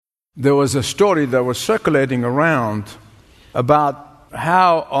There was a story that was circulating around about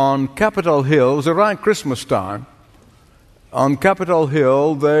how on Capitol Hill, it was around Christmas time, on Capitol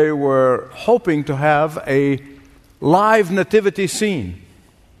Hill they were hoping to have a live nativity scene.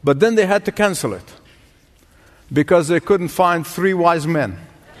 But then they had to cancel it because they couldn't find 3 wise men.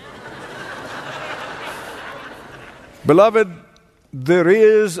 Beloved, there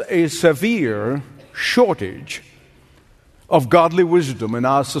is a severe shortage of godly wisdom in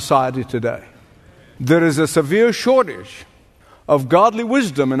our society today. There is a severe shortage of godly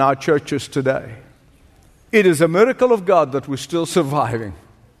wisdom in our churches today. It is a miracle of God that we're still surviving.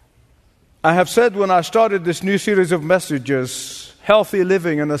 I have said when I started this new series of messages, Healthy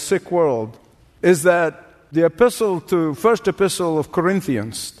Living in a Sick World, is that the first epistle of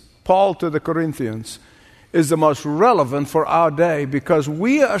Corinthians, Paul to the Corinthians, is the most relevant for our day because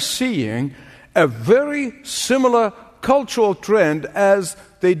we are seeing a very similar cultural trend as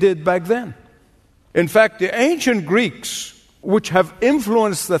they did back then. In fact, the ancient Greeks, which have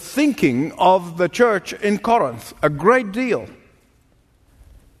influenced the thinking of the church in Corinth a great deal,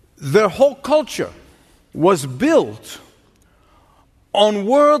 their whole culture was built on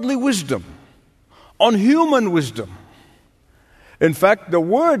worldly wisdom, on human wisdom. In fact, the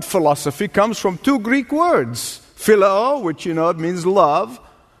word philosophy comes from 2 Greek words, phileo, which it means love,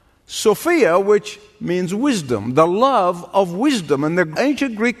 Sophia, which means wisdom, the love of wisdom. And the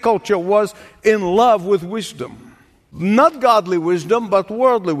ancient Greek culture was in love with wisdom. Not godly wisdom, but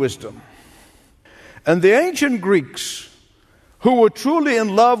worldly wisdom. And the ancient Greeks, who were truly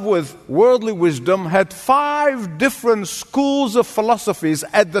in love with worldly wisdom, had 5 different schools of philosophies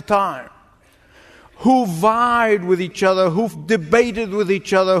at the time, who vied with each other, who debated with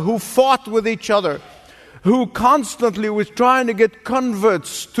each other, who fought with each other, who constantly was trying to get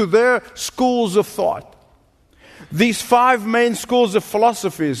converts to their schools of thought. These 5 main schools of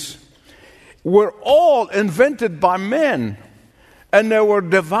philosophies were all invented by men, and they were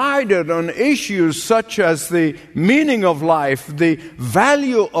divided on issues such as the meaning of life, the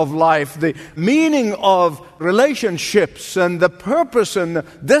value of life, the meaning of relationships, and the purpose and the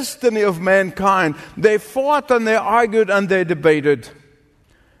destiny of mankind. They fought and they argued and they debated.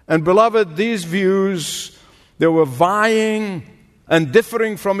 And beloved, these views, they were vying and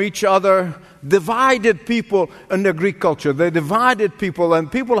differing from each other, divided people in the Greek culture. They divided people,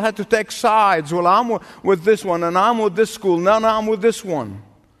 and people had to take sides. Well, I'm with this one, and I'm with this school. No, I'm with this one.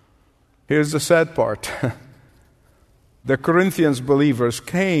 Here's the sad part. The Corinthians believers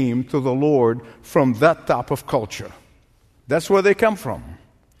came to the Lord from that type of culture. That's where they come from.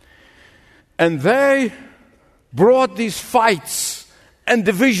 And they brought these fights and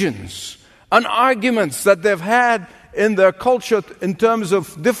divisions and arguments that they've had in their culture in terms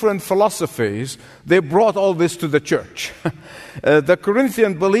of different philosophies. They brought all this to the church. The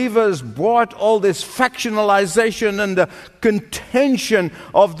Corinthian believers brought all this factionalization and the contention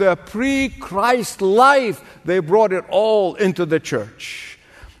of the pre-Christ life. They brought it all into the church.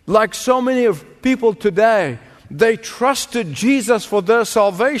 Like so many of people today, they trusted Jesus for their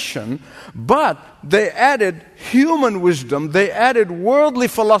salvation, but they added human wisdom, they added worldly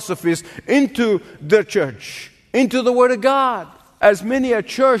philosophies into their church, into the Word of God. As many a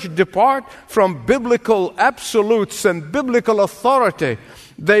church depart from biblical absolutes and biblical authority,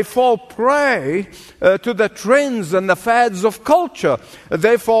 they fall prey to the trends and the fads of culture.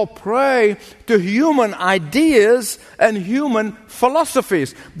 They fall prey to human ideas and human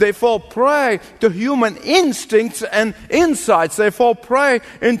philosophies. They fall prey to human instincts and insights. They fall prey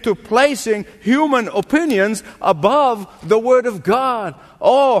into placing human opinions above the Word of God.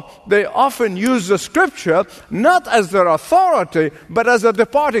 Or they often use the Scripture not as their authority, but as a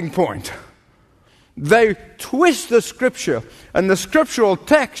departing point. They twist the Scripture and the scriptural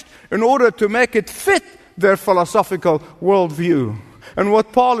text in order to make it fit their philosophical worldview. And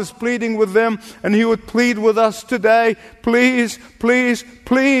what Paul is pleading with them, and he would plead with us today, please, please,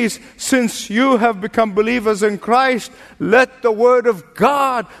 please, since you have become believers in Christ, let the Word of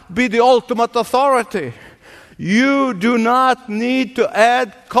God be the ultimate authority. You do not need to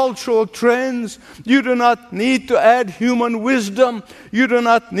add cultural trends. You do not need to add human wisdom. You do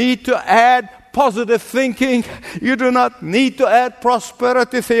not need to add positive thinking. You do not need to add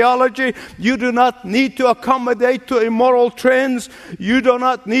prosperity theology. You do not need to accommodate to immoral trends. You do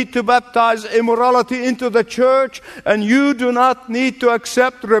not need to baptize immorality into the church. And you do not need to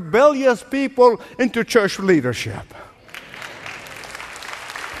accept rebellious people into church leadership.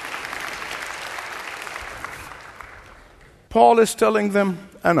 Paul is telling them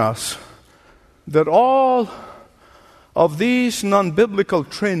and us that all of these non-biblical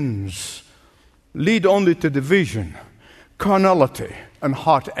trends lead only to division, carnality, and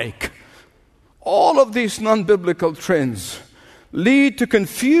heartache. All of these non-biblical trends lead to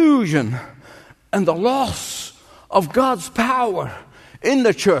confusion and the loss of God's power in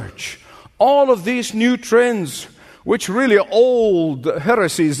the church. All of these new trends, which really are old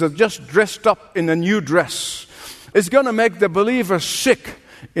heresies that just dressed up in a new dress, is going to make the believer sick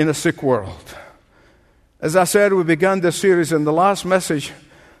in a sick world. As I said, we began this series in the last message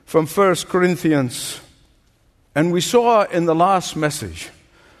from 1 Corinthians. And we saw in the last message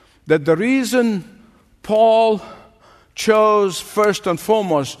that the reason Paul chose first and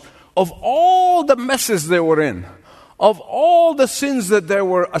foremost, of all the messes they were in, of all the sins that they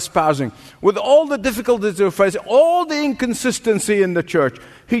were espousing, with all the difficulties they were facing, all the inconsistency in the church,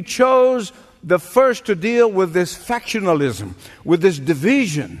 he chose the first to deal with this factionalism, with this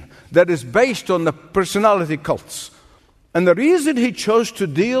division that is based on the personality cults. And the reason he chose to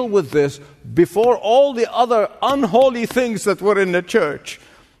deal with this before all the other unholy things that were in the church,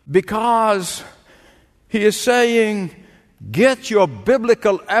 because he is saying, get your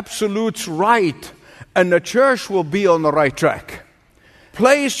biblical absolutes right, and the church will be on the right track.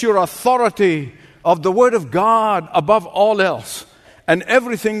 Place your authority of the Word of God above all else, and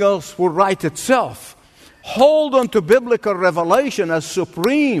everything else will right itself. Hold on to biblical revelation as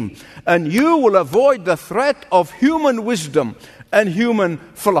supreme, and you will avoid the threat of human wisdom and human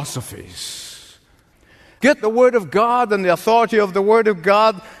philosophies. Get the Word of God and the authority of the Word of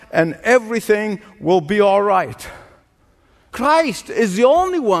God, and everything will be all right. Christ is the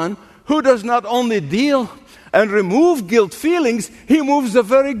only one who does not only deal and remove guilt feelings, he removes the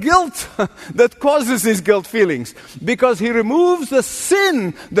very guilt that causes these guilt feelings, because he removes the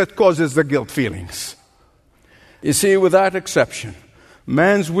sin that causes the guilt feelings. You see, without exception,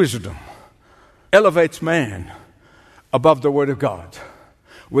 man's wisdom elevates man above the Word of God.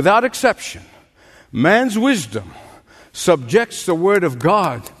 Without exception, man's wisdom subjects the Word of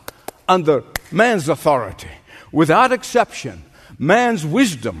God under man's authority. Without exception, man's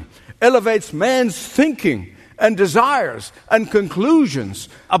wisdom elevates man's thinking and desires and conclusions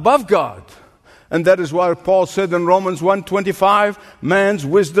above God. And that is why Paul said in Romans 1:25, man's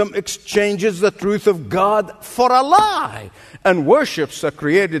wisdom exchanges the truth of God for a lie and worships the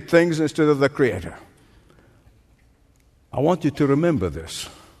created things instead of the Creator. I want you to remember this.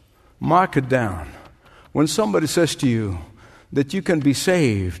 Mark it down. When somebody says to you that you can be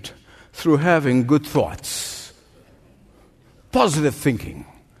saved through having good thoughts, positive thinking,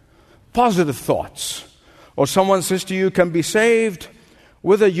 positive thoughts, or someone says to you can be saved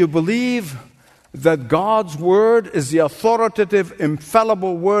whether you believe that God's Word is the authoritative,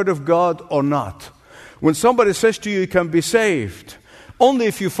 infallible Word of God or not. When somebody says to you can be saved only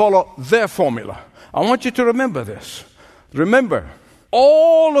if you follow their formula, I want you to remember this. Remember,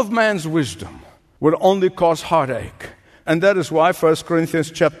 all of man's wisdom will only cause heartache. And that is why 1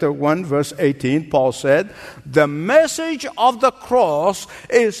 Corinthians chapter 1, verse 18, Paul said, the message of the cross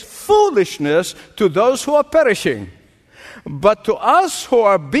is foolishness to those who are perishing. But to us who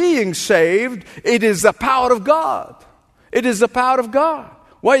are being saved, it is the power of God. It is the power of God.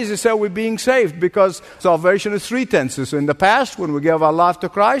 Why does it say we're being saved? Because salvation is three tenses. In the past, when we give our life to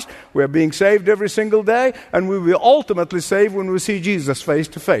Christ, we are being saved every single day, and we will ultimately saved when we see Jesus face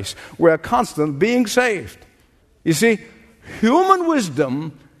to face. We are constantly being saved. You see, human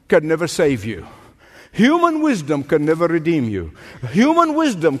wisdom can never save you. Human wisdom can never redeem you. Human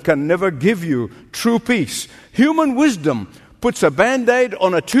wisdom can never give you true peace. Human wisdom puts a Band-Aid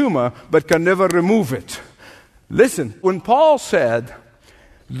on a tumor but can never remove it. Listen, when Paul said,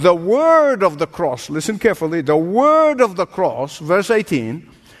 the word of the cross, listen carefully, the word of the cross, verse 18,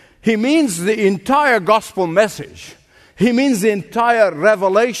 he means the entire gospel message. He means the entire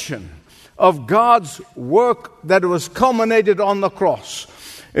revelation of God's work that was culminated on the cross.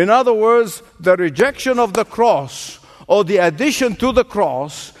 In other words, the rejection of the cross or the addition to the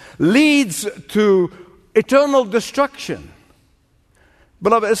cross leads to eternal destruction.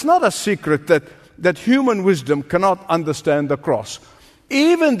 Beloved, it's not a secret that human wisdom cannot understand the cross.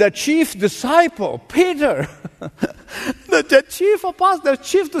 Even the chief disciple, Peter, the chief apostle, the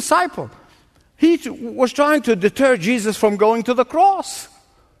chief disciple, he was trying to deter Jesus from going to the cross.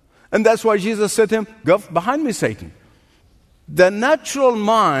 And that's why Jesus said to him, go behind me, Satan. The natural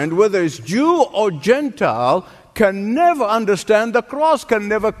mind, whether it's Jew or Gentile, can never understand the cross, can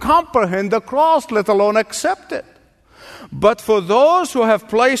never comprehend the cross, let alone accept it. But for those who have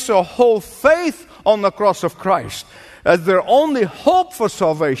placed their whole faith on the cross of Christ as their only hope for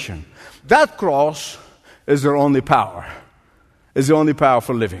salvation, that cross is their only power, is the only power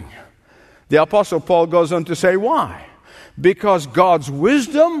for living. The Apostle Paul goes on to say, why? Because God's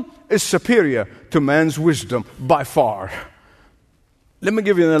wisdom is superior to man's wisdom by far. Let me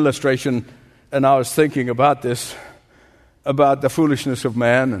give you an illustration, and I was thinking about this, about the foolishness of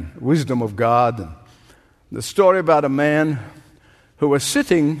man and wisdom of God. And the story about a man who was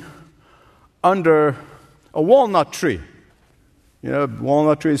sitting under a walnut tree. You know,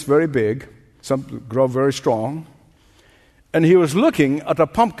 walnut tree is very big, some grow very strong. And he was looking at a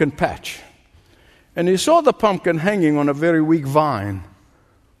pumpkin patch. And he saw the pumpkin hanging on a very weak vine.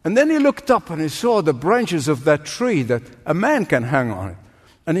 And then he looked up and he saw the branches of that tree that a man can hang on it.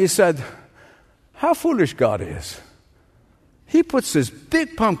 And he said, how foolish God is. He puts this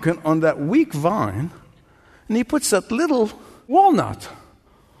big pumpkin on that weak vine, and he puts that little walnut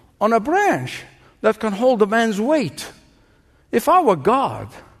on a branch that can hold a man's weight. If I were God,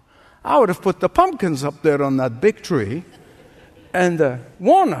 I would have put the pumpkins up there on that big tree and the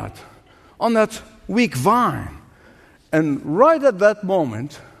walnut on that weak vine. And right at that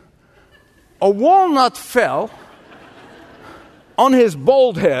moment, a walnut fell on his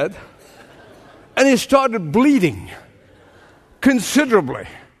bald head, and he started bleeding considerably.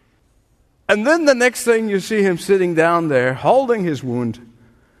 And then the next thing you see him sitting down there, holding his wound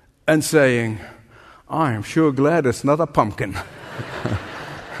and saying, I am sure glad it's not a pumpkin.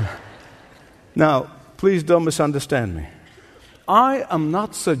 Now, please don't misunderstand me. I am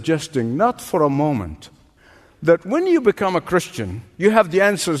not suggesting, not for a moment, that when you become a Christian, you have the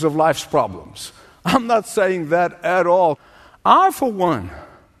answers of life's problems. I'm not saying that at all. I, for one,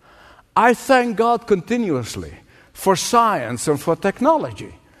 I thank God continuously for science and for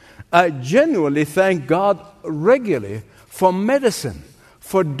technology. I genuinely thank God regularly for medicine,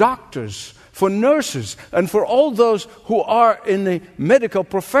 for doctors, for nurses, and for all those who are in the medical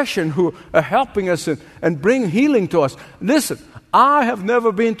profession who are helping us and bring healing to us. Listen, I have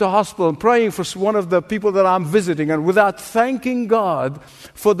never been to a hospital and praying for one of the people that I'm visiting and without thanking God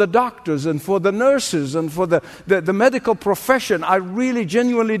for the doctors and for the nurses and for the medical profession. I really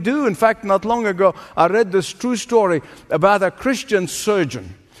genuinely do. In fact, not long ago, I read this true story about a Christian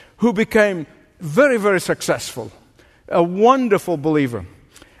surgeon who became very, very successful, a wonderful believer.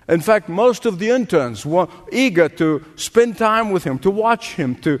 In fact, most of the interns were eager to spend time with him, to watch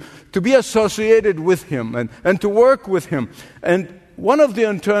him, to be associated with him and to work with him. And one of the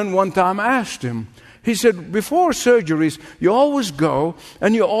interns one time asked him, he said, before surgeries, you always go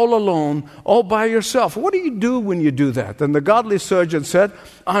and you're all alone, all by yourself. What do you do when you do that? And the godly surgeon said,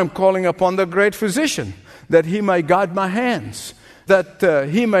 I'm calling upon the great physician that he may guide my hands, that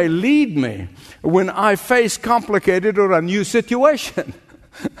he may lead me when I face complicated or a new situation.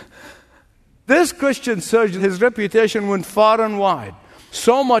 This Christian surgeon, his reputation went far and wide,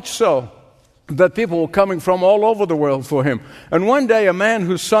 so much so that people were coming from all over the world for him. And one day a man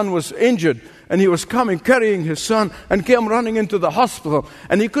whose son was injured, and he was coming carrying his son and came running into the hospital,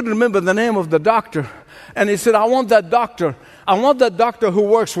 and he couldn't remember the name of the doctor. And he said, I want that doctor who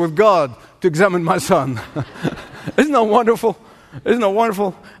works with God to examine my son. Isn't that wonderful? Isn't that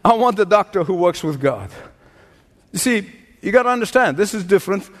wonderful? I want the doctor who works with God. You see, you got to understand, this is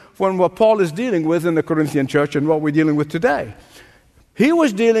different from what Paul is dealing with in the Corinthian church and what we're dealing with today. He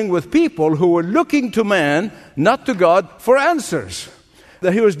was dealing with people who were looking to man, not to God, for answers.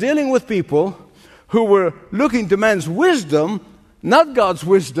 That he was dealing with people who were looking to man's wisdom, not God's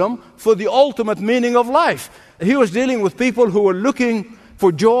wisdom, for the ultimate meaning of life. He was dealing with people who were looking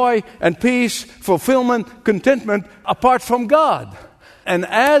for joy and peace, fulfillment, contentment apart from God. And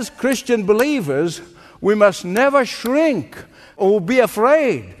as Christian believers, we must never shrink or be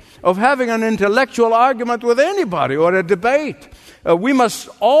afraid of having an intellectual argument with anybody or a debate. We must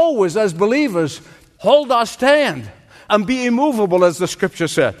always, as believers, hold our stand and be immovable, as the Scripture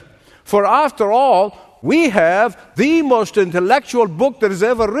said. For after all, we have the most intellectual book that is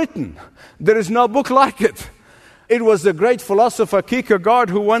ever written. There is no book like it. It was the great philosopher Kierkegaard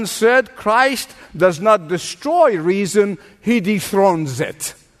who once said, Christ does not destroy reason, he dethrones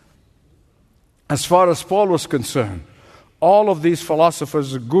it. As far as Paul was concerned, all of these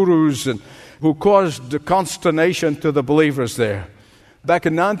philosophers, gurus, who caused the consternation to the believers there. Back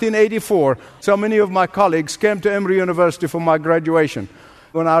in 1984, so many of my colleagues came to Emory University for my graduation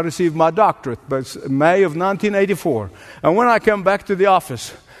when I received my doctorate, but May of 1984. And when I came back to the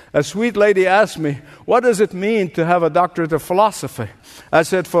office, a sweet lady asked me, what does it mean to have a doctorate of philosophy? I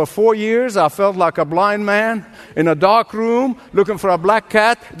said, for 4 years, I felt like a blind man in a dark room looking for a black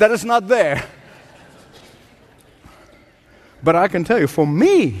cat that is not there. But I can tell you, for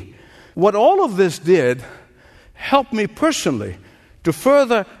me, what all of this did helped me personally to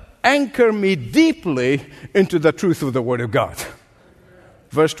further anchor me deeply into the truth of the Word of God.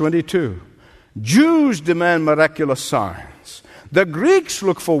 Verse 22, Jews demand miraculous signs. The Greeks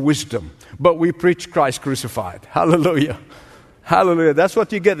look for wisdom, but we preach Christ crucified. Hallelujah. Hallelujah. That's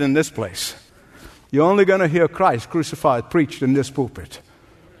what you get in this place. You're only going to hear Christ crucified preached in this pulpit,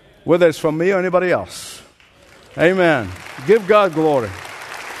 whether it's from me or anybody else. Amen. Give God glory.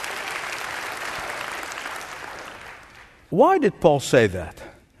 Why did Paul say that?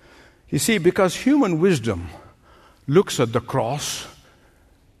 You see, because human wisdom looks at the cross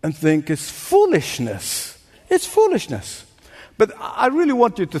and think it's foolishness. It's foolishness. But I really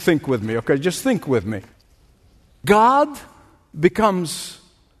want you to think with me, okay? Just think with me. God becomes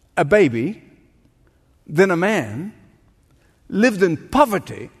a baby, then a man, lived in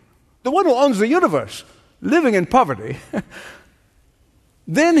poverty, the one who owns the universe, living in poverty.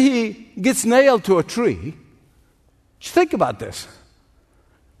 Then he gets nailed to a tree. Just think about this.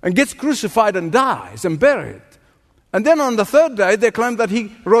 And gets crucified and dies and buried. And then on the third day, they claim that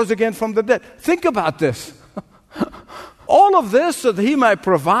he rose again from the dead. Think about this. All of this so that he might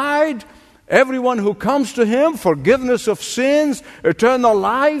provide everyone who comes to him forgiveness of sins, eternal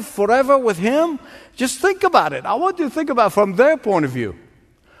life forever with him. Just think about it. I want you to think about it from their point of view.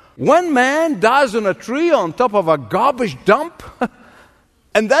 One man dies on a tree on top of a garbage dump,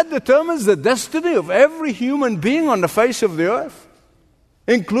 and that determines the destiny of every human being on the face of the earth,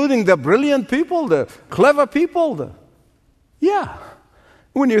 including the brilliant people, the clever people. Yeah.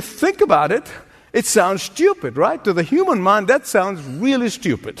 When you think about it, it sounds stupid, right? To the human mind, that sounds really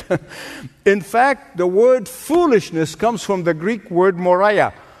stupid. In fact, the word foolishness comes from the Greek word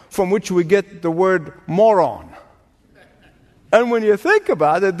moria, from which we get the word moron. And when you think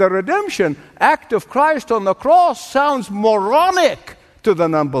about it, the redemption act of Christ on the cross sounds moronic to the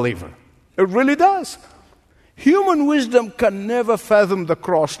non-believer. It really does. Human wisdom can never fathom the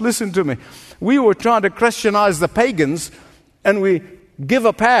cross. Listen to me. We were trying to Christianize the pagans, and we give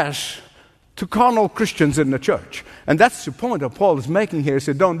a pass to carnal Christians in the church. And that's the point that Paul is making here. He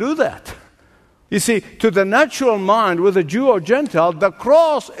said, don't do that. You see, to the natural mind, whether Jew or Gentile, the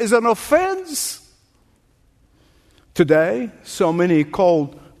cross is an offense. Today, so many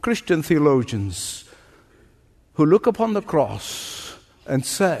called Christian theologians who look upon the cross and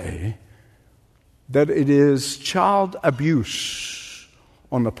say that it is child abuse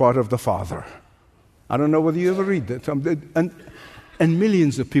on the part of the Father. I don't know whether you ever read that. And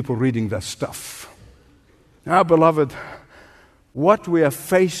millions of people reading that stuff. Now, beloved, what we are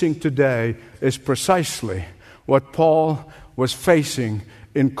facing today is precisely what Paul was facing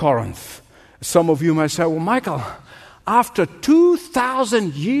in Corinth. Some of you may say, well, Michael, after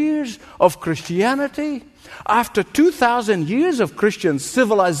 2,000 years of Christianity, after 2,000 years of Christian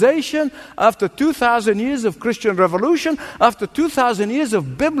civilization, after 2,000 years of Christian revolution, after 2,000 years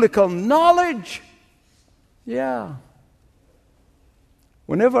of biblical knowledge, yeah.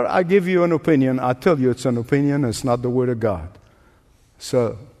 Whenever I give you an opinion, I tell you it's an opinion, it's not the Word of God.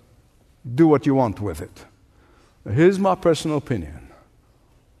 So, do what you want with it. Here's my personal opinion.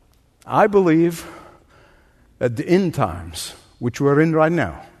 I believe that the end times, which we're in right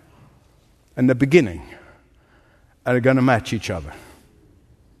now, and the beginning, are going to match each other.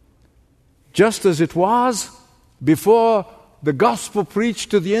 Just as it was before the gospel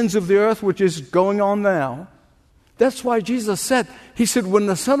preached to the ends of the earth, which is going on now. That's why Jesus said, He said, when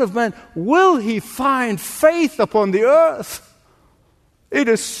the Son of Man, will He find faith upon the earth? It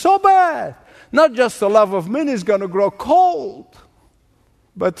is so bad. Not just the love of men is going to grow cold,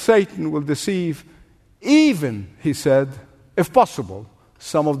 but Satan will deceive even, He said, if possible,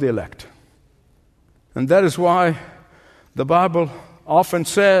 some of the elect. And that is why the Bible often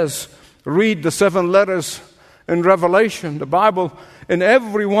says, read the 7 letters in Revelation. The Bible, in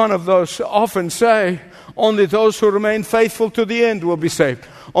every one of those, often say, only those who remain faithful to the end will be saved.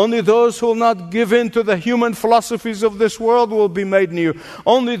 Only those who will not give in to the human philosophies of this world will be made new.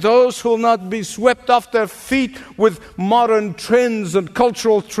 Only those who will not be swept off their feet with modern trends and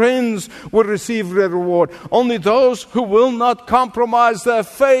cultural trends will receive their reward. Only those who will not compromise their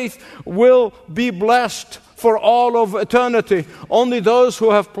faith will be blessed for all of eternity. Only those who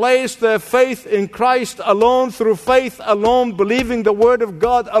have placed their faith in Christ alone, through faith alone, believing the Word of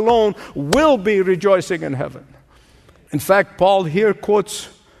God alone, will be rejoicing in heaven. In fact, Paul here quotes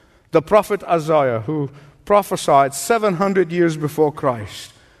the prophet Isaiah, who prophesied 700 years before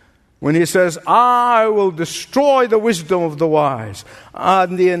Christ, when he says, I will destroy the wisdom of the wise,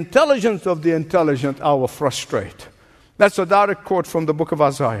 and the intelligence of the intelligent I will frustrate. That's a direct quote from the book of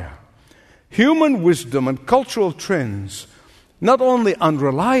Isaiah. Human wisdom and cultural trends, not only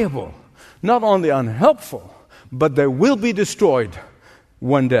unreliable, not only unhelpful, but they will be destroyed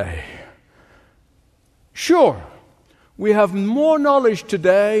one day. Sure, we have more knowledge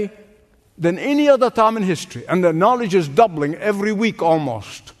today than any other time in history, and the knowledge is doubling every week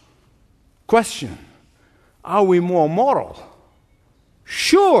almost. Question, are we more moral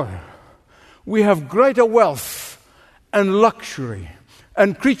Sure, we have greater wealth and luxury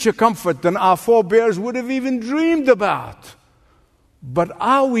and creature comfort than our forebears would have even dreamed about. But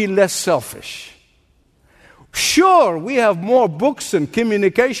are we less selfish? Sure, we have more books and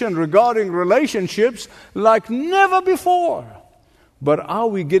communication regarding relationships like never before. But are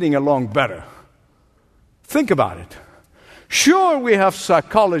we getting along better? Think about it. Sure, we have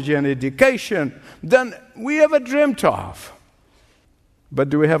psychology and education than we ever dreamt of. But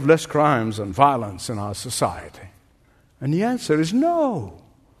do we have less crimes and violence in our society? And the answer is no.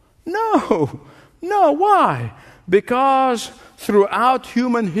 No. No. Why? Because throughout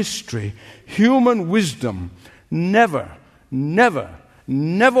human history, human wisdom never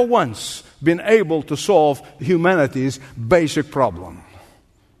once been able to solve humanity's basic problem.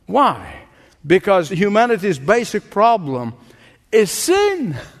 Why? Because humanity's basic problem is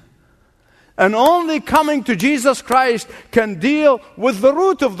sin. And only coming to Jesus Christ can deal with the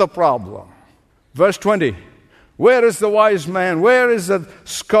root of the problem. Verse 20. Where is the wise man? Where is the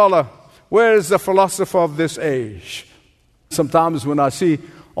scholar? Where is the philosopher of this age? Sometimes when I see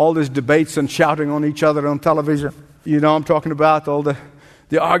all these debates and shouting on each other on television, you know I'm talking about, all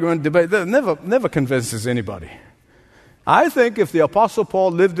the argument, debate, that never convinces anybody. I think if the Apostle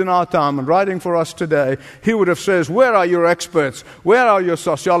Paul lived in our time and writing for us today, he would have said, where are your experts? Where are your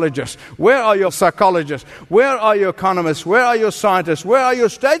sociologists? Where are your psychologists? Where are your economists? Where are your scientists? Where are your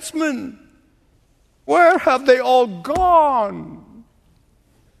statesmen? Where have they all gone?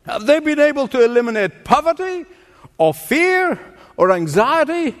 Have they been able to eliminate poverty or fear or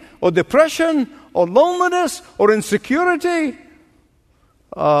anxiety or depression or loneliness or insecurity?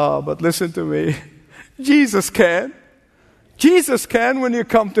 But listen to me. Jesus can. Jesus can when you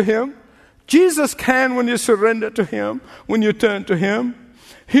come to Him. Jesus can when you surrender to Him, when you turn to Him.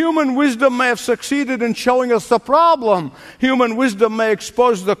 Human wisdom may have succeeded in showing us the problem. Human wisdom may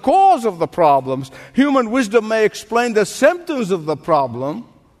expose the cause of the problems. Human wisdom may explain the symptoms of the problem.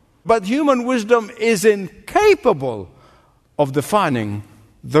 But human wisdom is incapable of defining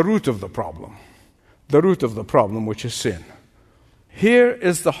the root of the problem. The root of the problem, which is sin. Here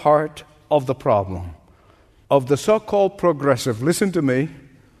is the heart of the problem. Of the so-called progressive, listen to me,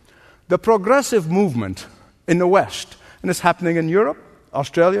 the progressive movement in the West, and it's happening in Europe,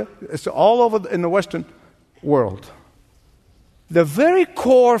 Australia, it's all over in the Western world. The very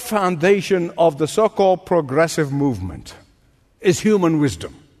core foundation of the so-called progressive movement is human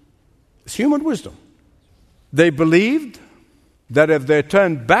wisdom. It's human wisdom. They believed that if they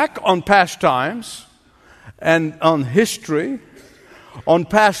turned back on past times and on history, on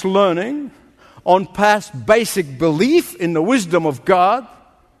past learning, on past basic belief in the wisdom of God,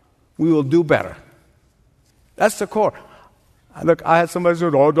 we will do better. That's the core. Look, I had somebody say,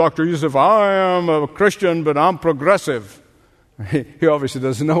 oh, Dr. Youssef, I am a Christian, but I'm progressive. He obviously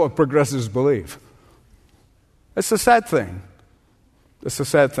doesn't know what progressives believe. It's a sad thing. It's a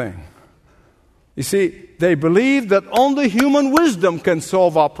sad thing. You see, they believe that only human wisdom can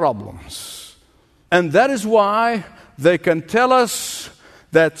solve our problems. And that is why they can tell us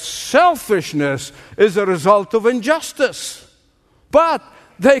that selfishness is a result of injustice. But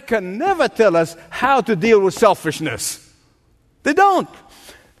they can never tell us how to deal with selfishness. They don't.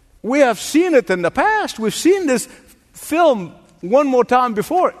 We have seen it in the past. We've seen this film one more time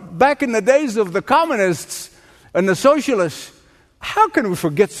before. Back in the days of the communists and the socialists. How can we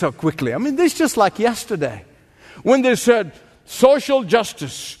forget so quickly? I mean, this is just like yesterday. When they said, social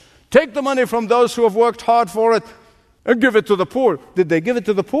justice, take the money from those who have worked hard for it, and give it to the poor. Did they give it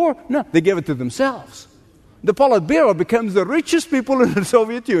to the poor? No, they gave it to themselves. The Politburo becomes the richest people in the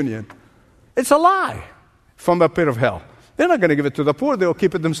Soviet Union. It's a lie from a pit of hell. They're not going to give it to the poor. They'll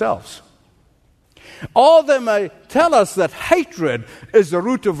keep it themselves. Or they may tell us that hatred is the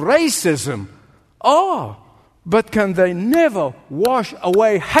root of racism. Oh, but can they never wash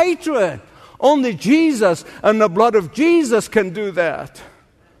away hatred? Only Jesus and the blood of Jesus can do that.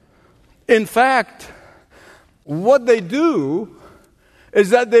 In fact, what they do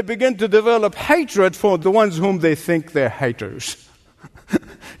is that they begin to develop hatred for the ones whom they think they're haters.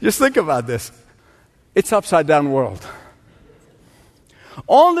 Just think about this. It's upside down world.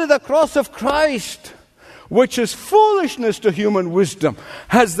 Only the cross of Christ, which is foolishness to human wisdom,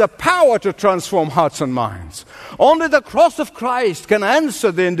 has the power to transform hearts and minds. Only the cross of Christ can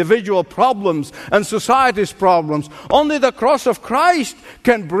answer the individual problems and society's problems. Only the cross of Christ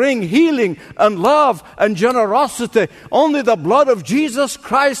can bring healing and love and generosity. Only the blood of Jesus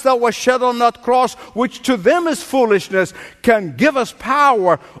Christ that was shed on that cross, which to them is foolishness, can give us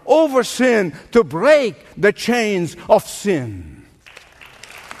power over sin to break the chains of sin.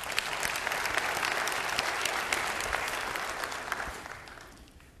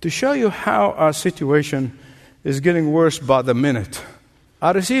 To show you how our situation is getting worse by the minute,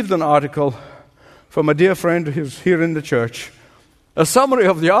 I received an article from a dear friend who's here in the church. A summary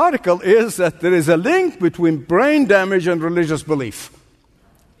of the article is that there is a link between brain damage and religious belief.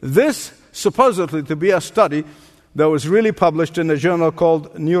 This supposedly to be a study that was really published in a journal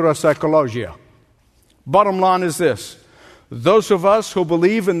called Neuropsychologia. Bottom line is this: those of us who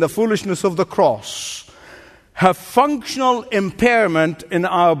believe in the foolishness of the cross have functional impairment in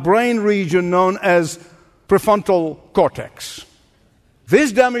our brain region known as prefrontal cortex.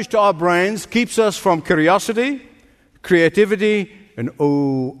 This damage to our brains keeps us from curiosity, creativity, and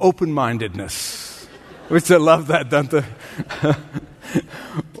open-mindedness. Which I love that, don't they?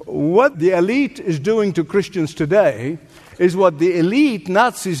 What the elite is doing to Christians today is what the elite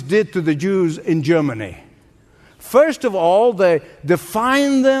Nazis did to the Jews in Germany. First of all, they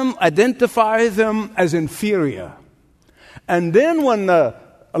define them, identify them as inferior. And then when the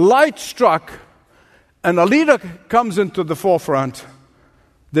light struck and a leader comes into the forefront,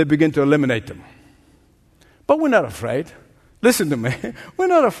 they begin to eliminate them. But we're not afraid. Listen to me. We're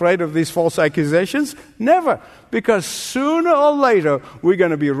not afraid of these false accusations. Never. Because sooner or later, we're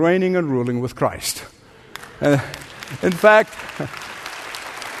going to be reigning and ruling with Christ. In fact,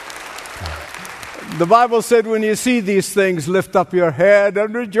 the Bible said, when you see these things, lift up your head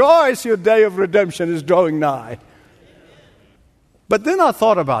and rejoice. Your day of redemption is drawing nigh. But then I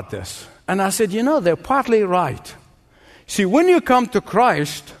thought about this. And I said, they're partly right. See, when you come to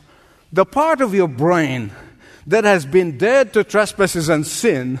Christ, the part of your brain that has been dead to trespasses and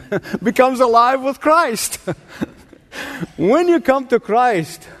sin becomes alive with Christ. When you come to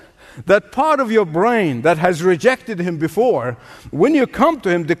Christ, that part of your brain that has rejected Him before, when you come to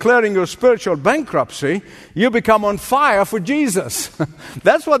Him declaring your spiritual bankruptcy, you become on fire for Jesus.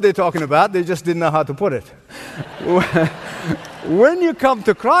 That's what they're talking about. They just didn't know how to put it. When you come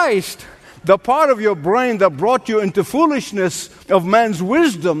to Christ, the part of your brain that brought you into foolishness of man's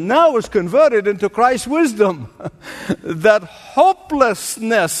wisdom now is converted into Christ's wisdom. That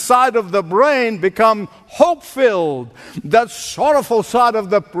hopelessness side of the brain becomes hope-filled. That sorrowful side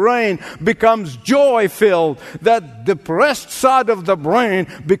of the brain becomes joy-filled. That depressed side of the brain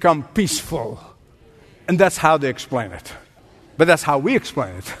becomes peaceful. And that's how they explain it. But that's how we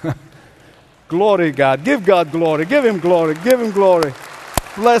explain it. Glory to God. Give God glory. Give Him glory. Give Him glory.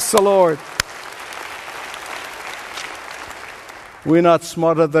 Bless the Lord. We're not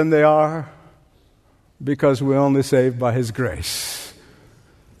smarter than they are because we're only saved by His grace.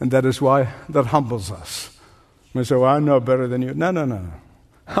 And that is why that humbles us. We say, well, I know better than you. No.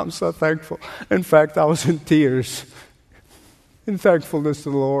 I'm so thankful. In fact, I was in tears in thankfulness to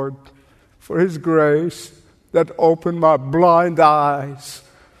the Lord for His grace that opened my blind eyes,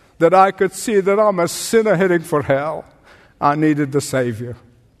 that I could see that I'm a sinner heading for hell. I needed the Savior.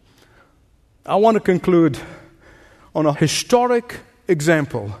 I want to conclude on a historic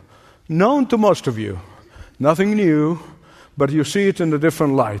example, known to most of you. Nothing new, but you see it in a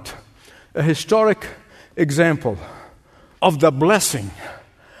different light. A historic example of the blessing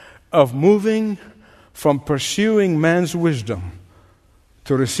of moving from pursuing man's wisdom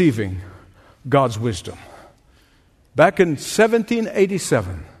to receiving God's wisdom. Back in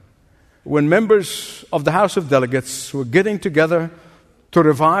 1787, when members of the House of Delegates were getting together to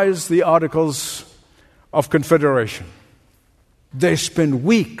revise the Articles of Confederation, they spent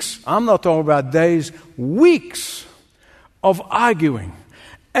weeks, I'm not talking about days, weeks of arguing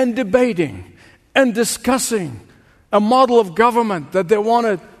and debating and discussing a model of government that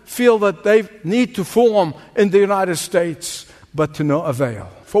they feel that they need to form in the United States, but to no avail.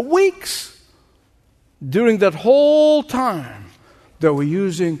 For weeks, during that whole time, they were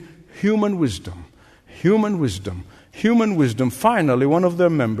using human wisdom. Finally, one of their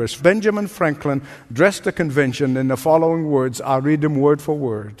members, Benjamin Franklin, addressed the convention in the following words. I'll read them word for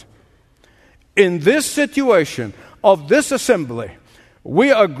word. In this situation of this assembly,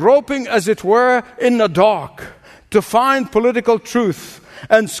 we are groping, as it were, in the dark to find political truth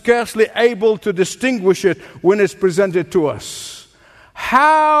and scarcely able to distinguish it when it's presented to us.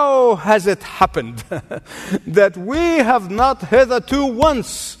 How has it happened that we have not hitherto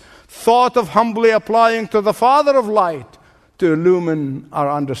once thought of humbly applying to the Father of light to illumine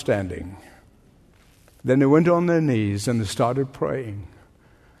our understanding? Then they went on their knees and they started praying,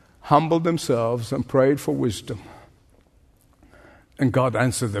 humbled themselves and prayed for wisdom. And God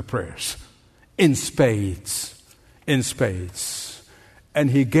answered their prayers in spades. And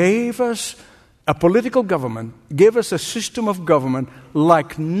He gave us a political government, gave us a system of government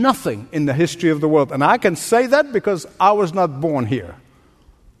like nothing in the history of the world. And I can say that because I was not born here.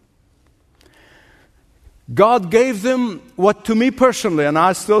 God gave them what to me personally, and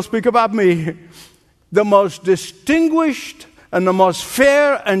I still speak about me, the most distinguished and the most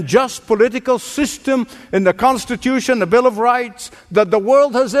fair and just political system in the Constitution, the Bill of Rights, that the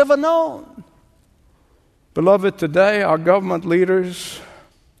world has ever known. Beloved, today our government leaders,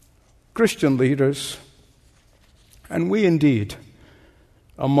 Christian leaders, and we indeed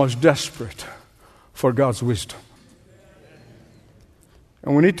are most desperate for God's wisdom.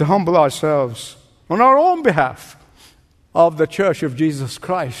 And we need to humble ourselves on our own behalf of the Church of Jesus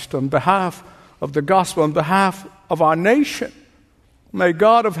Christ, on behalf of the gospel, on behalf of our nation. May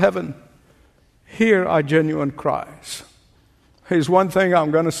God of heaven hear our genuine cries. Here's one thing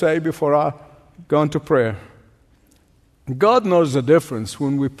I'm going to say before I go into prayer. God knows the difference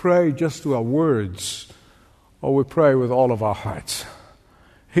when we pray just with our words or we pray with all of our hearts.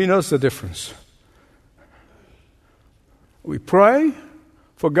 He knows the difference. We pray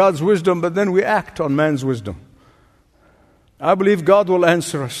for God's wisdom, but then we act on man's wisdom. I believe God will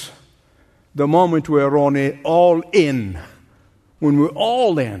answer us the moment we're all in. When we're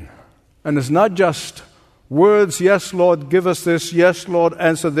all in. And it's not just words, yes, Lord, give us this, yes, Lord,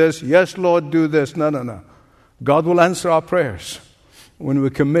 answer this, yes, Lord, do this. No. God will answer our prayers when we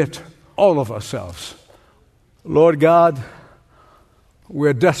commit all of ourselves. Lord God,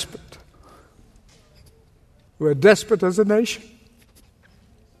 we're desperate. We're desperate as a nation.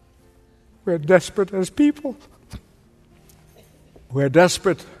 We're desperate as people. We're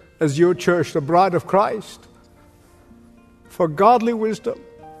desperate as your church, the bride of Christ, for godly wisdom.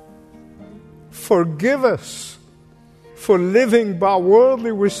 Forgive us for living by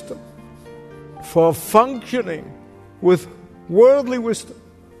worldly wisdom, for functioning with worldly wisdom.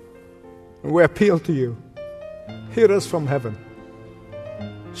 And we appeal to you. Hear us from heaven.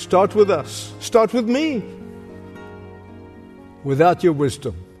 Start with us. Start with me. Without your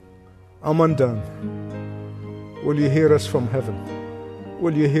wisdom, I'm undone. Will you hear us from heaven?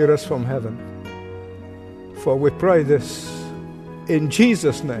 Will you hear us from heaven? For we pray this in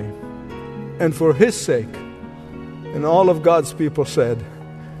Jesus' name and for His sake. And all of God's people said,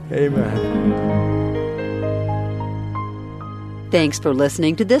 Amen. Thanks for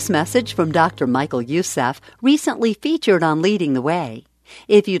listening to this message from Dr. Michael Youssef, recently featured on Leading the Way.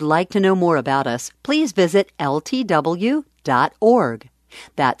 If you'd like to know more about us, please visit ltw.org.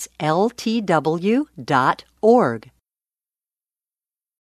 That's ltw.org.